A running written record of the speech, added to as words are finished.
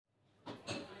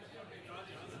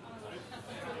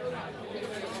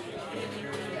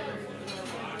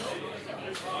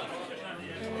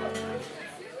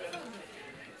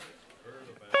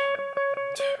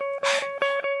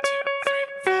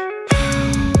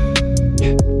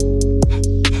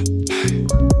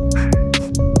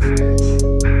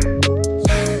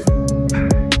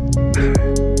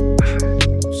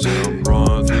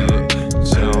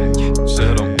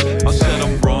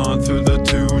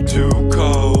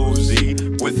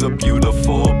with a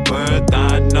beautiful bird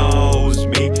that knows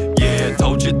me. Yeah,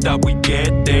 told you that we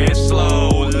get there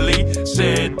slowly.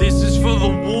 Said this is for the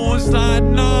ones that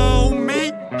know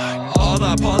me. All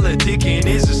that politicking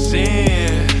is a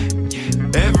sin.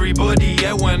 Everybody,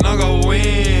 yeah, when I go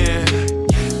in,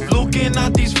 looking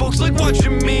at these folks like what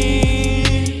you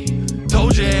mean.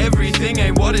 Told you everything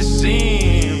ain't what it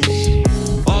seems.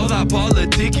 All that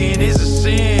politicking is a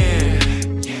sin.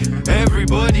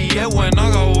 Everybody, yeah, when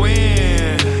I go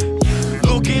in,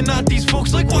 looking at these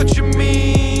folks like what you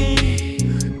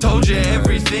mean. Told you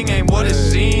everything ain't what it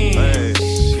seems.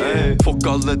 Fuck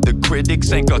all of the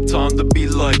critics, ain't got time to be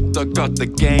liked. I got the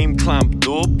game clamped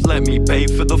up, let me pay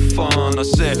for the fun. I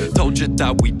said, told you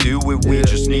that we do it, we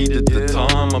just needed the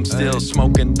time. I'm still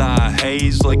smoking that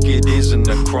haze like it isn't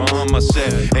a crime. I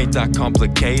said, ain't that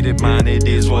complicated, man, it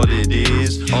is what it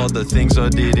is. All the things I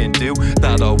didn't do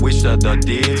that I wish that I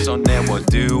did. So now I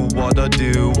do what I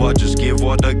do, I just give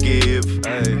what I give.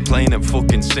 Plain and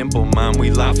fucking simple, man, we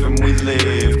laugh and we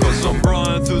live. Cause I'm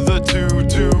running through the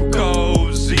too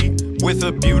cozy with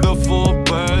a beautiful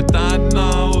bird that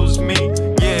knows me.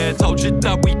 Yeah, told you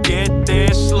that we get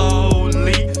there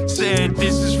slowly. Said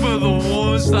this is for the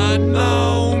ones that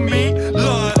know me.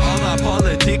 Lord, all that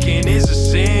politicking is a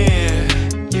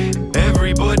sin.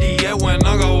 Everybody, yeah, when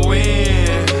I go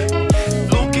in,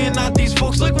 looking at these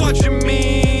folks like what you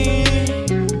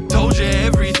mean. Told you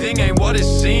everything ain't what it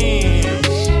seems.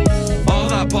 All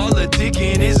that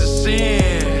politicking is a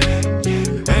sin.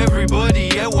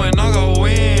 Everybody, yeah, when I go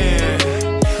in,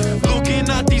 looking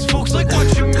at these folks like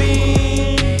what you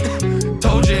mean.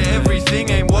 Told you everything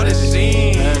ain't what it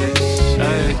seems.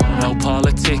 No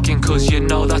politicking, cause you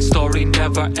know that story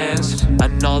never ends.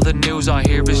 And all the news I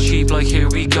hear is cheap, like here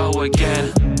we go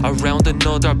again. Around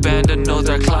another bend,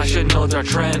 another clash, another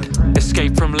trend.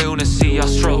 Escape from lunacy, I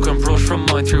stroke and brush from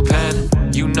mind through pen.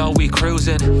 You know we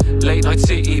cruising, late night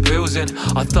city boozing.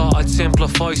 I thought I'd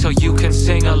simplify so you can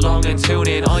sing along and tune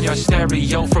in on your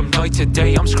stereo from night to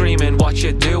day. I'm screaming what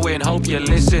you doing, hope you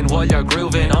listen while you're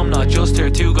grooving. I'm not just here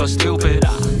to go stupid.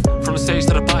 From the stage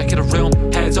to the back of the room,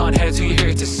 heads on heads, who you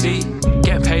here to see?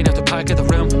 Getting paid out the back of the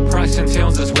room, practicing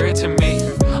tunes is weird to me.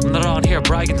 I'm not on here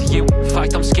bragging to you, in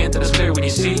fact I'm skint and it's clear when you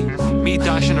see me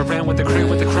dashing around with the crew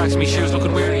with the cracks, me shoes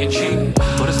looking weary and cheap.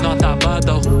 But it's not that bad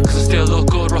though, cause I still look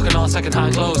good rocking all second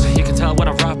hand clothes. You can tell when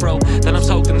I rap bro, then I'm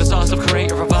soaked in the sauce of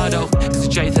creative bravado. It's a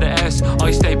J to the S,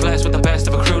 I stay blessed with the best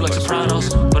of a crew like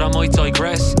Sopranos. But I might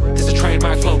digress, this is a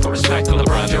trademark flow for respect to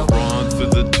LeBron. Run through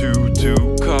the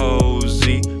too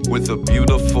cozy with a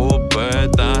beautiful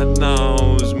bird that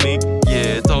knows me.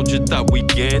 Yeah, told you that we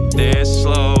get there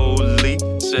slowly.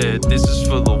 Said this is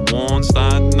for the ones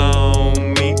that know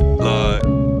me. Like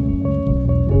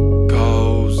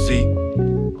cozy,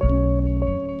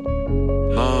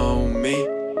 know me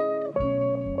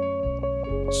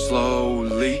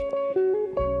slowly.